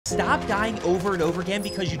Stop dying over and over again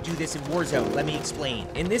because you do this in Warzone. Let me explain.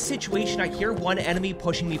 In this situation, I hear one enemy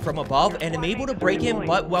pushing me from above, and I'm able to break him,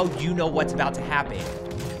 but, well, you know what's about to happen.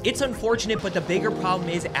 It's unfortunate, but the bigger problem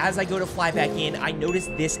is, as I go to fly back in, I notice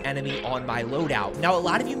this enemy on my loadout. Now, a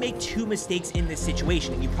lot of you make two mistakes in this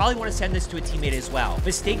situation, and you probably want to send this to a teammate as well.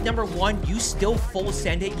 Mistake number one, you still full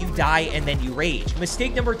send it, you die, and then you rage.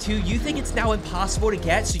 Mistake number two, you think it's now impossible to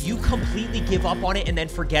get, so you completely give up on it and then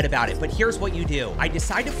forget about it. But here's what you do. I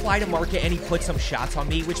decide to fly to market, and he puts some shots on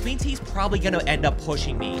me, which means he's probably going to end up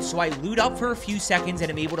pushing me. So I loot up for a few seconds, and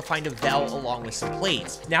I'm able to find a Vel along with some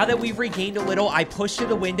plates. Now that we've regained a little, I push to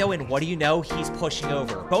the window, and what do you know? He's pushing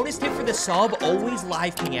over. Bonus tip for the sub, always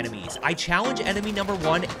live ping enemies. I challenge enemy number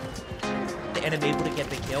one, and I'm able to get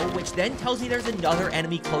the kill, which then tells me there's another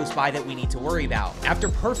enemy close by that we need to worry about. After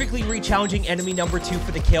perfectly re-challenging enemy number two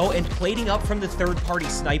for the kill and plating up from the third-party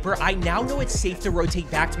sniper, I now know it's safe to rotate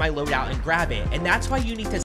back to my loadout and grab it, and that's why you need to